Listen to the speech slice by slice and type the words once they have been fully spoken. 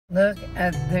Look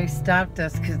at, they stopped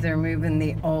us because they're moving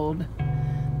the old,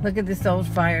 look at this old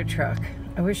fire truck.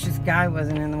 I wish this guy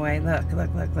wasn't in the way. Look,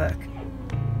 look, look, look.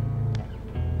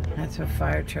 That's what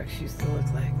fire trucks used to look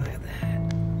like. Look at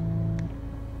that.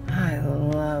 I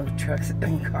love trucks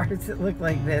and cars that look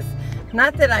like this.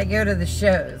 Not that I go to the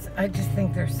shows. I just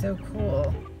think they're so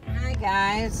cool. Hi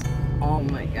guys. Oh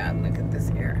my God, look at this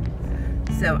hair.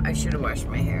 So I should have washed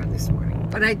my hair this morning,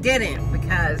 but I didn't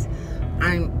because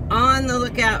I'm on the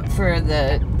lookout for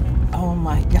the, oh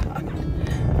my God.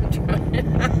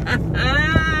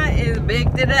 It's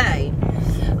big today.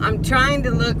 I'm trying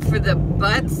to look for the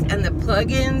butts and the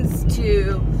plugins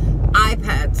to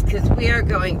iPads because we are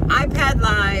going iPad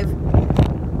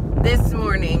Live this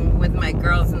morning with my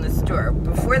girls in the store.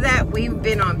 Before that, we've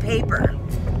been on paper.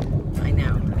 I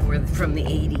know, we're from the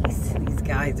 80s. These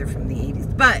guys are from the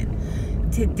 80s. But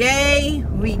today,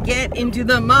 we get into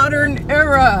the modern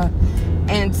era.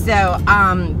 And so,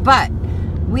 but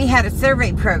we had a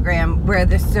survey program where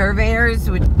the surveyors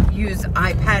would use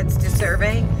iPads to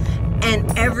survey.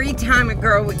 And every time a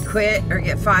girl would quit or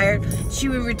get fired, she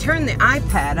would return the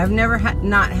iPad. I've never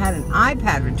not had an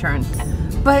iPad returned,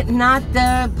 but not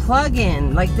the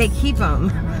plug-in. Like, they keep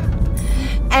them.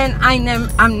 And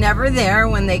I'm never there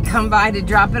when they come by to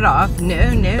drop it off.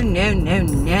 No, no, no, no,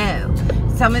 no.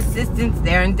 Some assistant's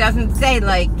there and doesn't say,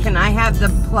 like, can I have the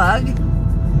plug?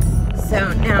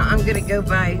 So now I'm going to go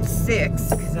buy 6,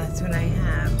 because that's what I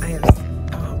have. I have,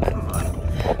 oh, come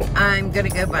on. I'm going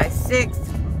to go buy 6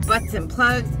 butts and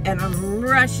plugs, and I'm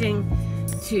rushing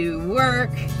to work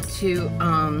to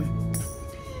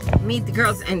meet the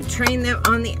girls and train them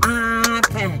on the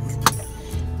iPad.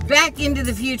 Back into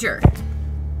the future.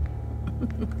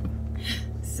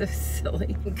 So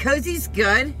silly. Cozy's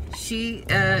good. She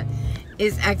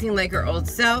is acting like her old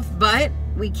self, but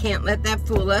we can't let that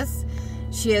fool us.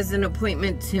 She has an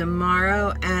appointment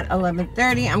tomorrow at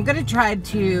 11:30. I'm going to try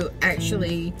to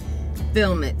actually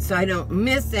film it so I don't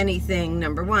miss anything,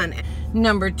 number one.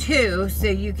 Number two, so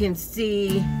you can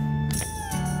see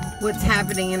what's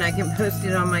happening and I can post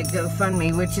it on my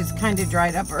GoFundMe, which is kind of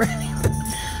dried up already.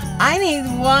 I need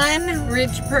one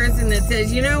rich person that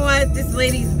says, you know what, this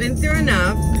lady's been through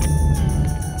enough.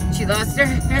 She lost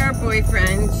her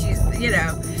boyfriend. She's, you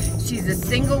know, she's a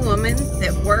single woman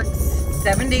that works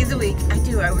 7 days a week.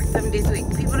 I work 7 days a week.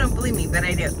 People don't believe me, but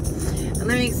I do. And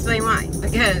let me explain why.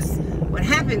 Because what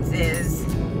happens is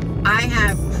I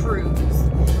have crews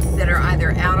that are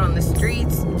either out on the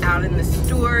streets, out in the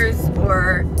stores,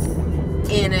 or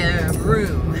in a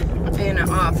room, in an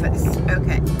office.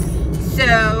 Okay.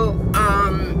 So,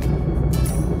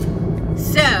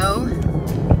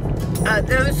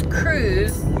 those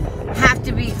crews have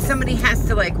to be, somebody has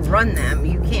to like run them.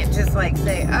 You can't just like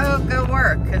say, oh, go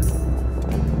work, because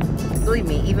believe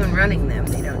me, even running them,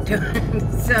 they don't do it.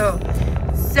 So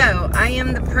I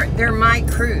am they're my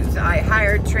crews. I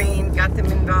hired, trained, got them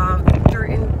involved.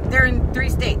 They're in 3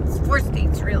 states, 4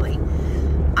 states really.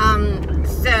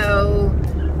 So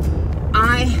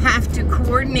I have to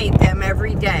coordinate them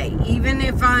every day, even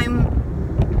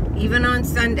on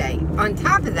Sunday. On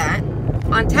top of that,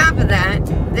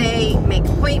 they make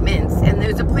appointments, and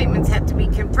those appointments have to be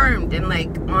confirmed and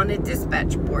like on a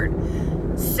dispatch board.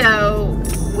 So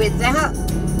without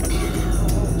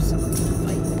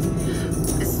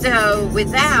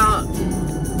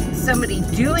somebody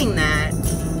doing that,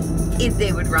 if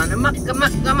they would run amok. Tell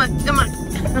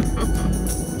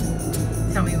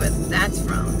me what that's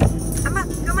from. Amok.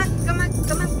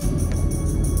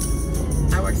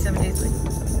 I work 7 days a week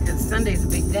because Sunday's a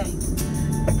big day,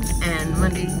 and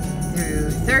Monday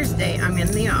through Thursday I'm in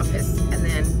the office, and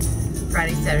then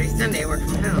Friday, Saturday, Sunday I work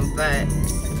from home. But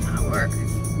I work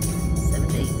 7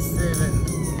 days, 7.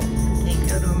 Can't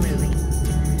go to a movie.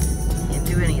 Can't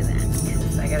do any of that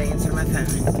because I gotta answer my phone.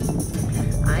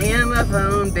 I am a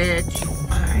phone bitch.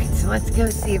 Alright, so let's go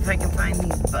see if I can find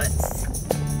these butts.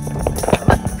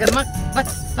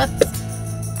 Butts. Oh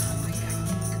my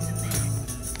God,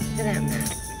 look at that mat.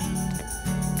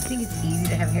 I think it's easy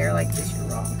to have hair like this, you're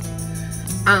wrong.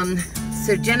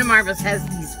 So Jenna Marbles has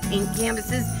these pink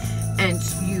canvases, and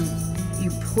you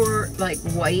pour like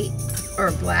white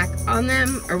or black on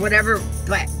them, or whatever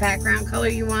black background color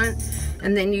you want,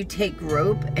 and then you take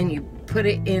rope and you put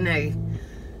it in a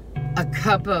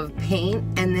cup of paint,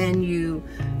 and then you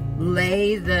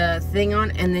lay the thing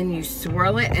on, and then you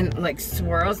swirl it, and like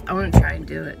swirls. I want to try and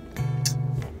do it.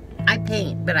 I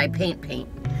paint, but I paint. You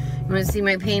want to see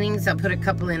my paintings? I'll put a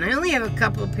couple in. I only have a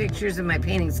couple of pictures of my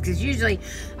paintings because usually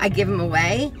I give them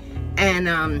away,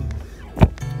 and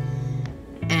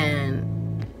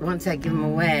once I give them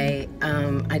away,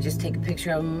 I just take a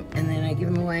picture of them and then I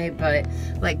give them away. But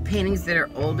like paintings that are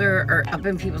older are up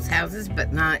in people's houses, but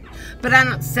I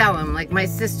don't sell them. Like my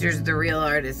sister's the real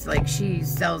artist. Like she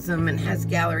sells them and has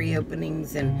gallery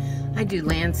openings, and I do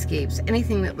landscapes,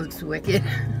 anything that looks wicked.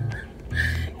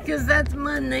 Because that's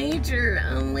my nature.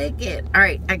 I'm wicked. All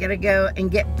right, I gotta go and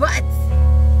get butts.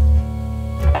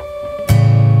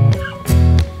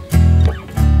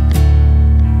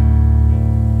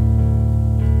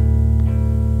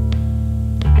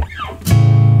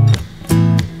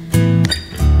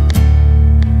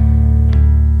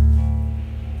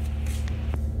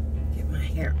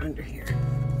 Under here.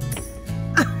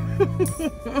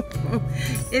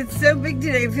 It's so big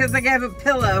today, it feels like I have a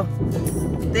pillow.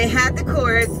 They had the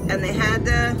cords and they had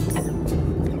the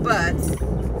butts,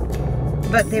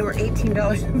 but they were $18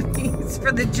 a piece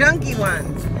for the junky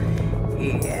ones.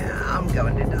 Yeah, I'm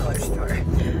going to dollar store.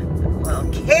 Well,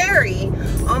 Carrie,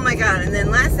 oh my god. And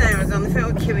then last night I was on the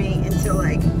phone with Kimmy until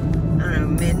like, I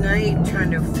don't know, midnight,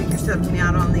 trying to figure something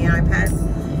out on the iPads.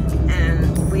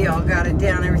 And we all got it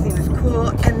down, everything was cool.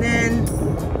 And then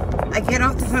I get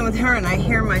off the phone with her and I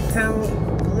hear my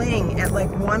phone bling at like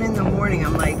 1 in the morning.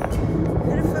 I'm like,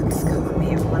 who the fuck is calling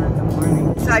me at 1 in the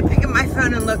morning? So I pick up my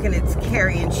phone and look, and it's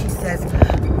Carrie, and she says,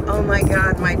 oh my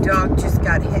god, my dog just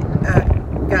got hit,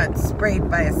 got sprayed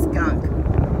by a skunk.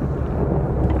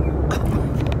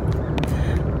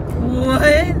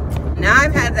 What? Now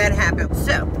I've had that happen.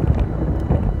 So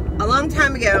a long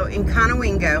time ago in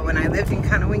Conowingo, when I lived in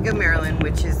Conowingo, Maryland,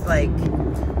 which is like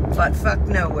buttfuck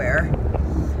nowhere,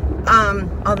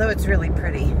 although it's really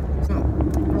pretty.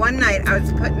 One night I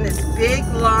was putting this big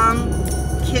long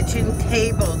kitchen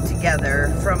table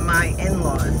together from my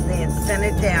in-laws. They had sent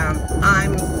it down.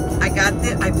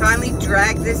 I finally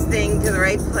dragged this thing to the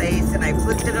right place, and I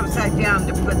flipped it upside down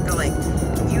to put the, like,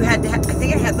 I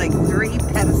think it had like 3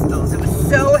 pedestals. It was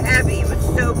so heavy, it was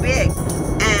so big.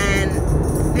 And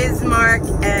Bismarck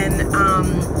and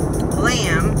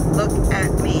Lamb, look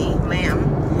at me, Lamb,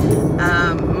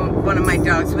 one of my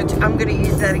dogs, which I'm going to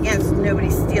use that again so nobody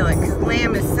steal it, because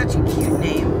Lamb is such a cute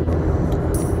name.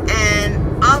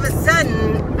 And all of a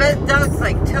sudden, both dogs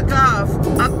like took off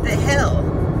up the hill.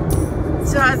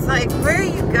 So I was like, where are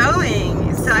you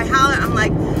going? So I holler, I'm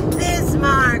like,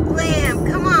 Bismarck, Lamb,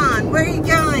 come on, where are you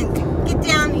going? Get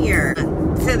down here.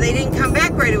 So they didn't come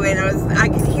back right away, and I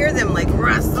could hear them like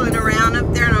rustling around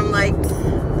up there, and I'm like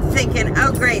thinking,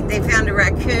 oh great, they found a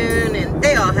raccoon, and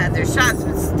they all had their shots,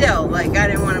 but still, like, I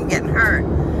didn't want them getting hurt.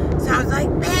 So I was like,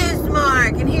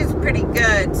 Bismarck, and he was pretty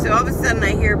good. So all of a sudden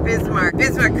I hear Bismarck.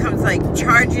 Bismarck comes like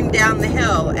charging down the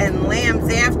hill, and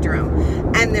Lamb's after him,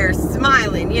 and they're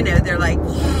smiling, you know, they're like,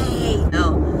 yay.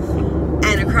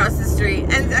 And across the street,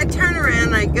 and I turn around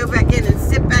and I go back in and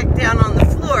sit back down on the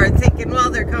floor thinking, well,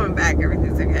 they're coming back,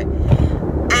 everything's okay.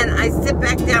 And I sit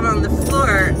back down on the floor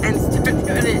and start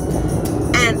doing it,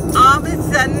 and all of a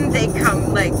sudden they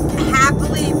come like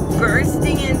happily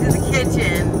bursting into the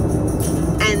kitchen,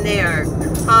 and they are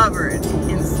covered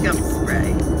in skunk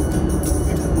spray.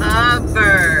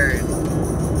 Covered.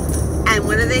 And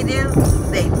what do? They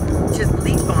just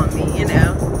leap on me, you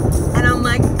know? And I'm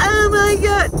like, oh my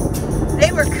god!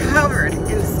 They were covered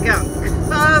in skunk.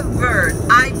 Covered.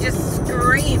 I just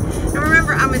screamed. And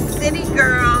remember, I'm a city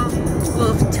girl.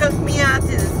 Wolf took me out to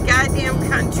this goddamn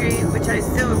country, which I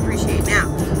still appreciate now.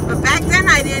 But back then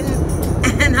I didn't.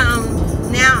 And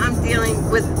now I'm dealing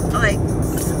with like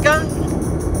skunk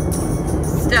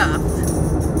stuff.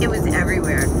 It was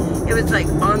everywhere. It was like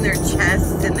on their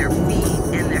chests and their feet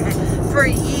and their head. For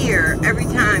a year, every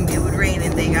time it would rain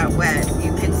and they got wet,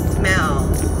 you could smell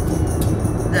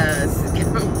the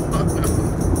skunk on them.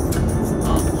 It's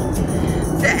awful.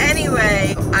 So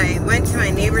anyway, I went to my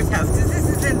neighbor's house, because this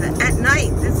isn't at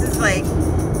night. This is like,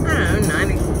 I don't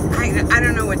know, I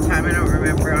don't know what time, I don't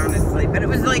remember honestly, but it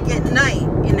was like at night,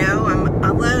 you know, I'm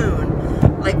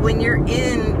alone. Like when you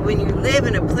live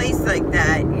in a place like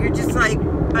that, you're just like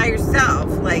by yourself.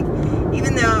 Like,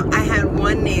 even though I had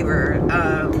one neighbor,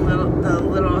 the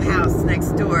little house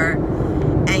next door,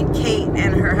 and Kate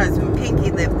and her husband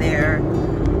Pinky lived there,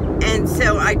 and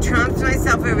so I tromped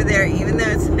myself over there, even though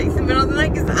it's like the middle of the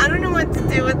night, because I don't know what to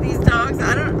do with these dogs.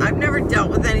 I've never dealt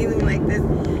with anything like this.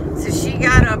 So she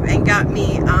got up and got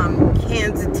me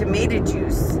cans of tomato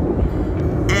juice,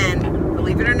 and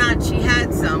believe it or not, she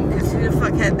had some, because who the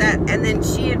fuck had that? And then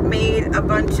she had made a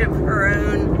bunch of her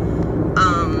own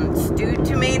stewed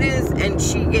tomatoes, and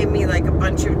she gave me like a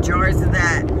bunch of jars of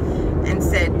that and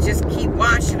said, just keep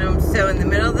washing them. So in the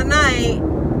middle of the night,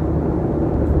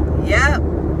 yep,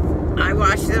 I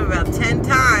washed them about 10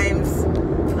 times.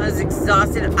 I was exhausted.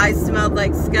 exhausted. I smelled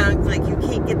like skunk. Like, you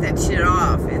can't get that shit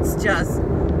off. It's just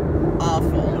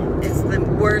awful. It's the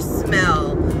worst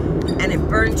smell. And it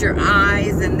burns your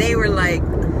eyes. And they were like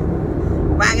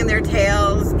wagging their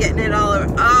tails, getting it all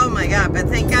over. Oh my God. But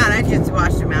thank God I just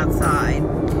washed them outside.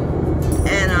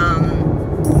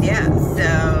 And, yeah,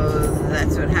 so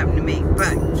that's what happened to me.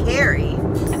 But Carrie,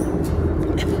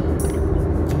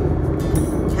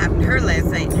 happened to her last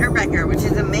night in her backyard, which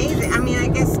is amazing. I mean, I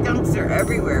guess skunks are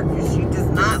everywhere because she does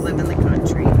not live in the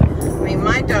country. I mean,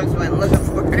 my dogs went looking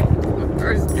for it.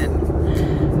 Hers didn't.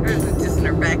 Hers was just in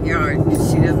her backyard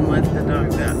because she doesn't let the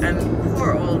dogs out. And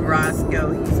poor old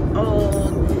Roscoe, he's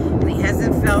old and he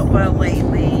hasn't felt well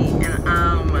lately. And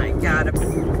oh my God.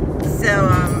 So,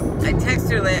 I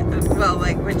texted her, well,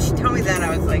 like, when she told me that, I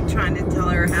was, like, trying to tell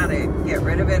her how to get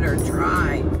rid of it or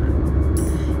try.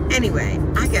 Anyway,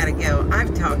 I gotta go.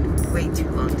 I've talked way too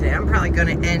long today. I'm probably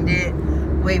gonna end it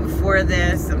way before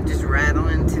this. I'm just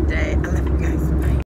rattling today. I love you guys.